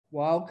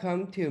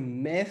Welcome to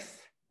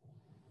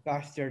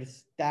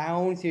Mythbusters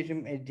Down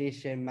Syndrome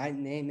Edition. My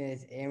name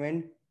is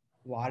Aaron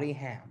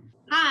Waddingham.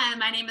 Hi,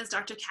 my name is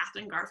Dr.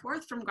 Kathryn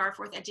Garforth from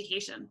Garforth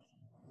Education.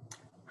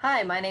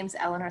 Hi, my name is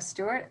Eleanor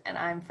Stewart, and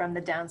I'm from the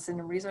Down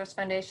Syndrome Resource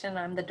Foundation.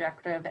 I'm the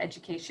Director of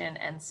Education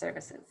and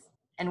Services.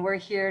 And we're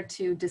here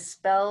to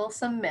dispel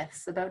some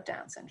myths about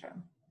Down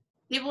syndrome.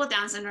 People with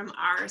Down syndrome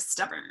are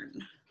stubborn.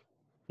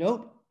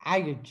 Nope,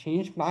 I could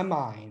change my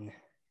mind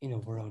in a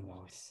world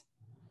knows.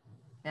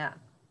 Yeah,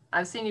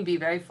 I've seen you be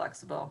very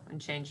flexible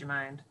and change your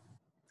mind.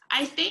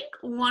 I think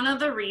one of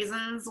the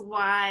reasons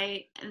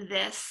why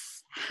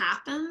this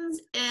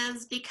happens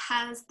is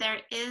because there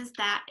is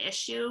that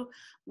issue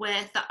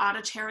with the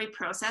auditory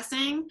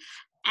processing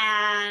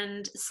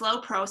and slow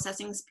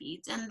processing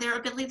speeds and their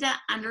ability to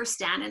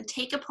understand and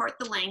take apart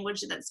the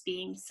language that's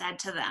being said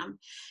to them.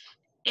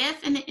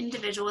 If an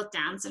individual with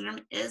Down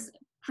syndrome is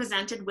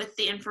presented with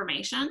the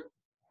information,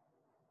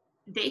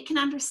 they can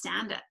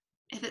understand it.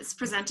 If it's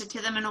presented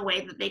to them in a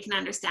way that they can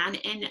understand,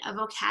 in a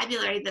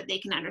vocabulary that they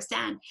can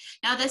understand.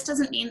 Now, this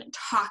doesn't mean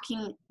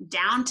talking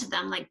down to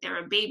them like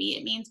they're a baby.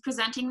 It means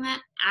presenting that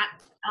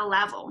at a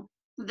level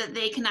that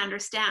they can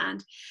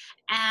understand,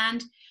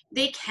 and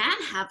they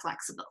can have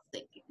flexible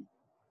thinking.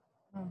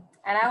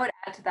 And I would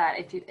add to that,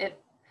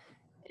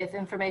 if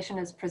information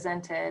is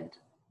presented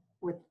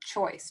with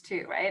choice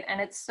too, right? And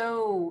it's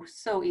so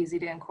easy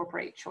to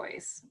incorporate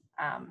choice.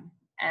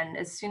 And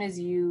as soon as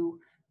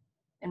you,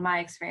 in my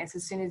experience,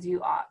 as soon as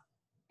you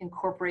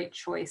incorporate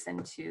choice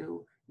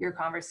into your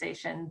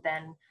conversation,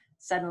 then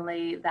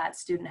suddenly that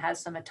student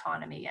has some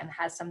autonomy and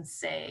has some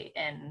say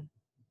in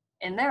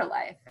their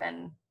life.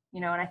 And,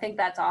 and I think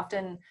that's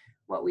often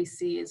what we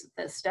see is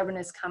the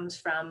stubbornness comes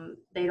from,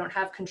 they don't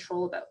have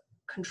control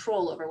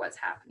over what's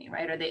happening,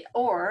 right?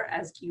 Or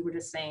as you were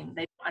just saying,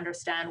 they don't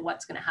understand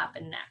what's going to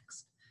happen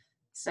next.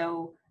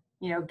 So,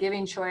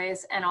 giving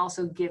choice and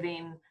also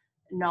giving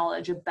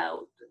knowledge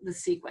about the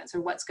sequence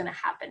or what's going to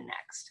happen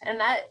next. And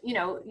that,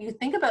 you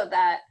think about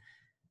that.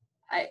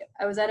 I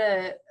was at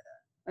a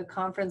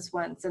conference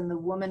once, and the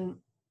woman,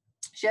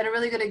 she had a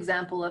really good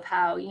example of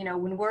how,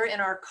 when we're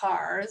in our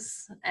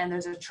cars and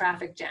there's a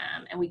traffic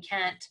jam and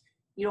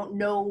you don't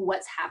know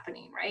what's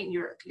happening, right?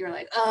 You're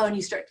like, oh, and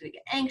you start to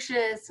get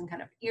anxious and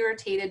kind of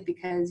irritated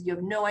because you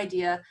have no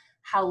idea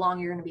how long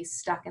you're going to be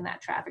stuck in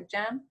that traffic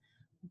jam.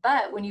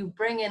 But when you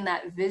bring in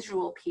that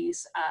visual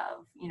piece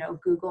of,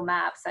 Google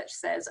Maps that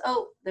says,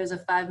 oh, there's a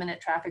 5-minute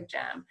traffic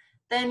jam,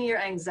 then your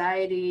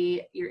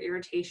anxiety, your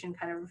irritation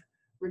kind of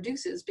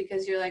reduces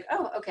because you're like,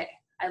 oh, okay,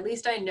 at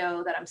least I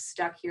know that I'm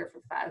stuck here for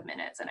 5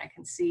 minutes, and I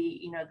can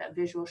see, that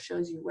visual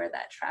shows you where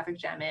that traffic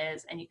jam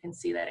is, and you can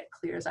see that it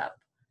clears up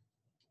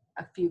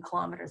a few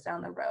kilometers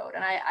down the road.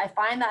 And I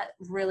find that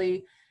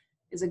really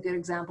is a good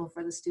example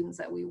for the students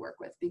that we work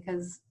with,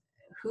 because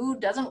who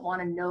doesn't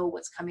want to know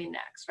what's coming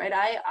next, right?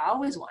 I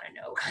always want to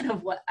know kind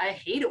of what. I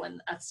hate it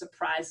when a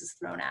surprise is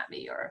thrown at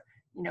me, or,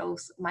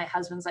 my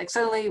husband's like,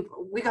 suddenly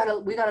we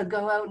gotta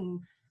go out and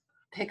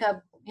pick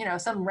up,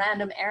 some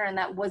random errand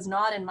that was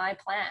not in my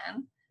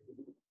plan.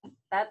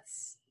 I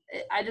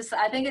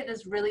think it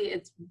just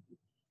really,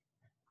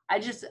 I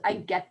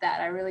get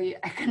that.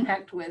 I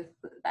connect with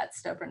that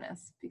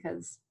stubbornness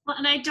because. Well,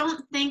 and I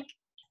don't think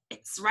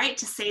it's right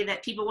to say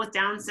that people with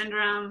Down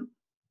syndrome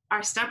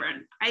are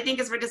stubborn. I think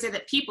it's right to say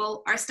that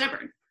people are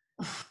stubborn.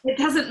 It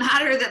doesn't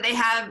matter that they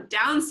have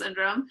Down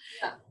syndrome,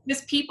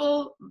 because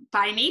people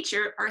by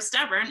nature are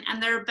stubborn,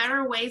 and there are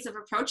better ways of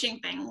approaching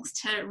things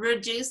to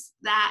reduce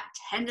that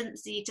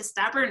tendency to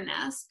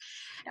stubbornness.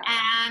 Yeah.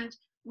 And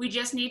we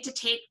just need to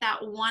take that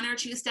 1 or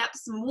 2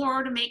 steps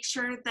more to make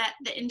sure that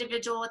the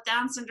individual with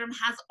Down syndrome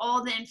has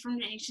all the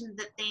information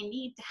that they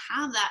need to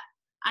have that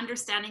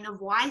understanding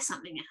of why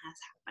something is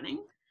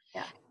happening,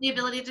 the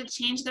ability to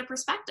change their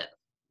perspective.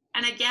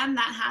 And again,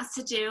 that has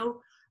to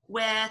do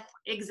with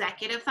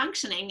executive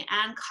functioning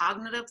and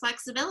cognitive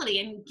flexibility,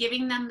 and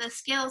giving them the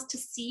skills to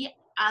see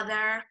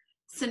other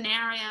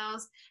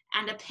scenarios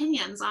and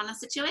opinions on a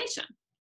situation.